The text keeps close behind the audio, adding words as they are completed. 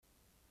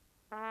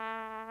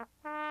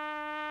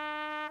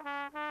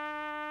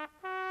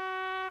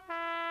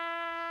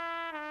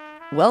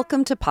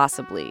Welcome to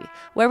Possibly,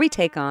 where we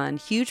take on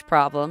huge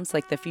problems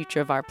like the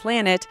future of our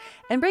planet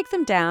and break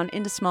them down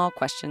into small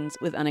questions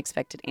with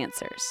unexpected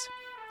answers.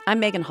 I'm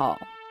Megan Hall.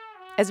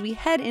 As we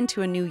head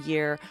into a new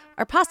year,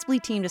 our Possibly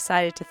team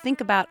decided to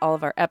think about all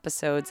of our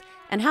episodes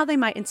and how they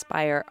might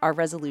inspire our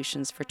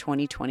resolutions for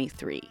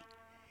 2023.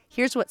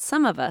 Here's what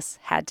some of us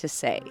had to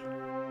say.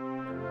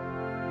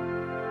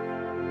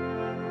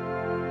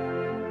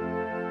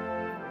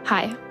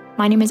 Hi,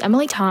 my name is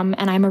Emily Tom,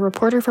 and I'm a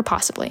reporter for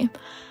Possibly.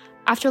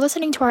 After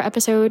listening to our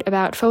episode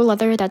about faux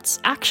leather that's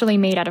actually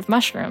made out of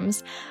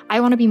mushrooms, I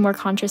want to be more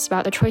conscious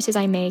about the choices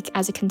I make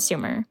as a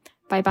consumer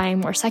by buying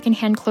more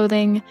secondhand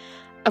clothing,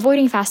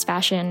 avoiding fast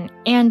fashion,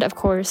 and, of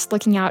course,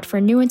 looking out for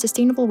new and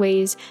sustainable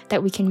ways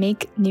that we can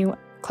make new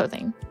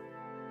clothing.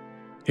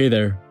 Hey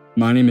there,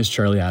 my name is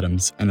Charlie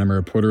Adams, and I'm a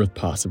reporter with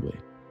Possibly.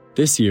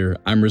 This year,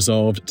 I'm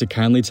resolved to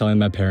kindly telling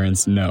my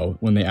parents no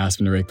when they ask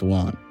me to rake the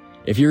lawn.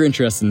 If you're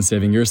interested in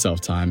saving yourself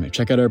time,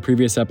 check out our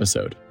previous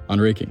episode on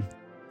raking.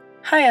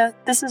 Hiya,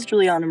 this is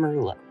Juliana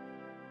Marula.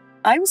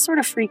 I was sort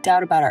of freaked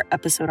out about our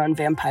episode on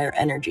vampire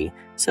energy,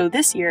 so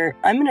this year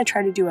I'm going to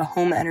try to do a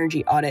home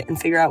energy audit and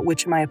figure out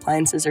which of my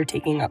appliances are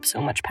taking up so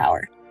much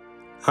power.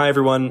 Hi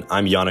everyone,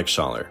 I'm Yannick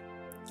Schaller.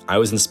 I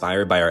was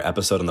inspired by our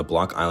episode on the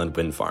Block Island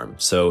wind farm,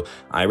 so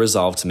I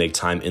resolved to make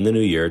time in the new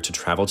year to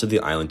travel to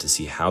the island to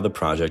see how the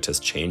project has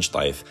changed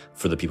life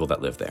for the people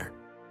that live there.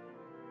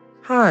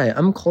 Hi,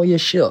 I'm Kolya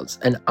Shields,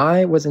 and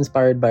I was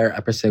inspired by our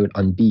episode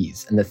on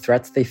bees and the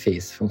threats they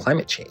face from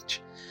climate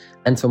change.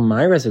 And so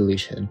my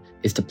resolution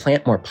is to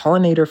plant more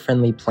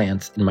pollinator-friendly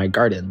plants in my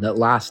garden that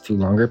last through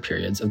longer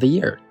periods of the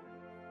year.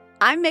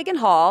 I'm Megan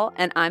Hall,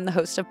 and I'm the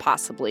host of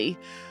Possibly.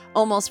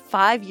 Almost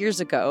 5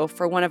 years ago,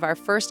 for one of our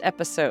first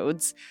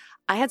episodes,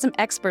 I had some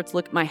experts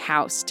look at my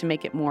house to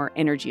make it more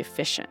energy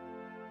efficient.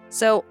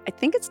 So I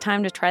think it's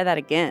time to try that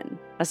again,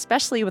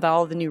 especially with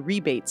all of the new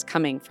rebates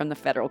coming from the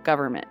federal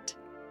government.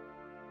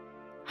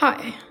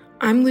 Hi,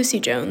 I'm Lucy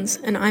Jones,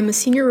 and I'm a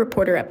senior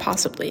reporter at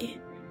Possibly.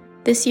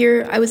 This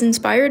year, I was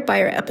inspired by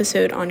our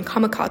episode on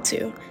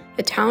Kamakatsu,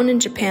 a town in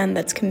Japan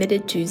that's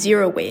committed to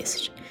zero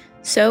waste.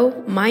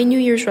 So, my New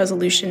Year's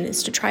resolution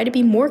is to try to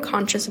be more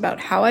conscious about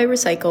how I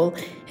recycle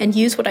and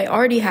use what I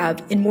already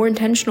have in more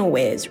intentional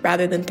ways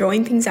rather than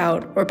throwing things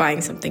out or buying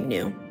something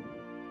new.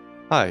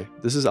 Hi,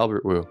 this is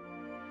Albert Wu.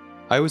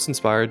 I was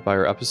inspired by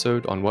our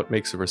episode on what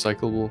makes a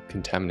recyclable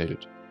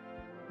contaminated.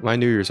 My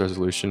New Year's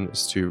resolution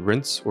is to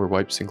rinse or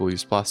wipe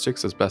single-use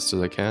plastics as best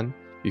as I can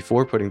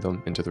before putting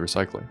them into the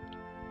recycling.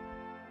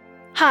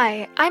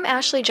 Hi, I'm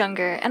Ashley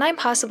Junger, and I'm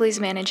Possibly's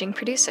managing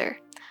producer.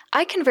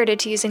 I converted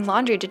to using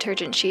laundry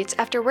detergent sheets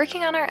after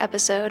working on our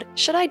episode,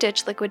 Should I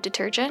Ditch Liquid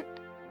Detergent?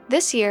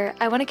 This year,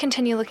 I want to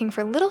continue looking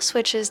for little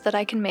switches that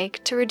I can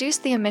make to reduce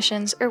the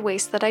emissions or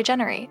waste that I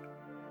generate.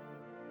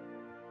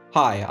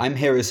 Hi, I'm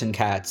Harrison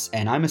Katz,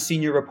 and I'm a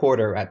senior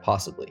reporter at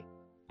Possibly.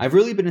 I've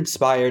really been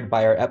inspired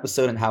by our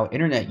episode on how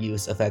internet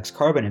use affects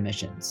carbon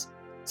emissions.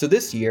 So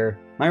this year,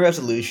 my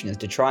resolution is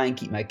to try and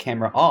keep my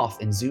camera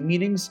off in Zoom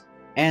meetings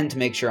and to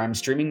make sure I'm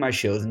streaming my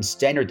shows in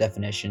standard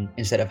definition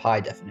instead of high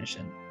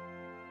definition.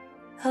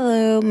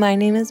 Hello, my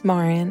name is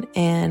Marin,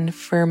 and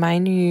for my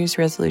New Year's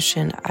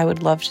resolution, I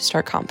would love to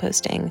start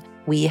composting.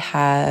 We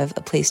have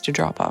a place to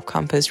drop off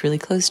compost really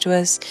close to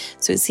us,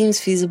 so it seems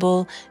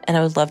feasible, and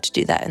I would love to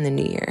do that in the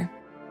new year.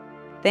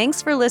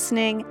 Thanks for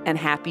listening, and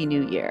Happy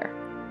New Year.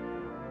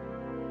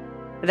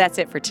 That's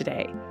it for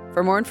today.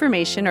 For more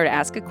information or to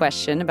ask a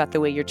question about the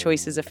way your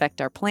choices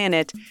affect our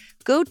planet,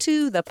 go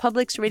to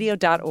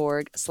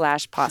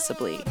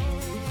thepublicsradio.org/possibly.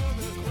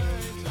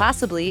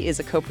 Possibly is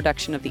a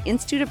co-production of the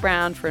Institute of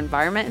Brown for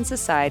Environment and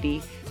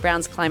Society,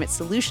 Brown's Climate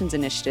Solutions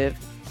Initiative,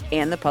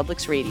 and the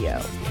Public's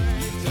Radio.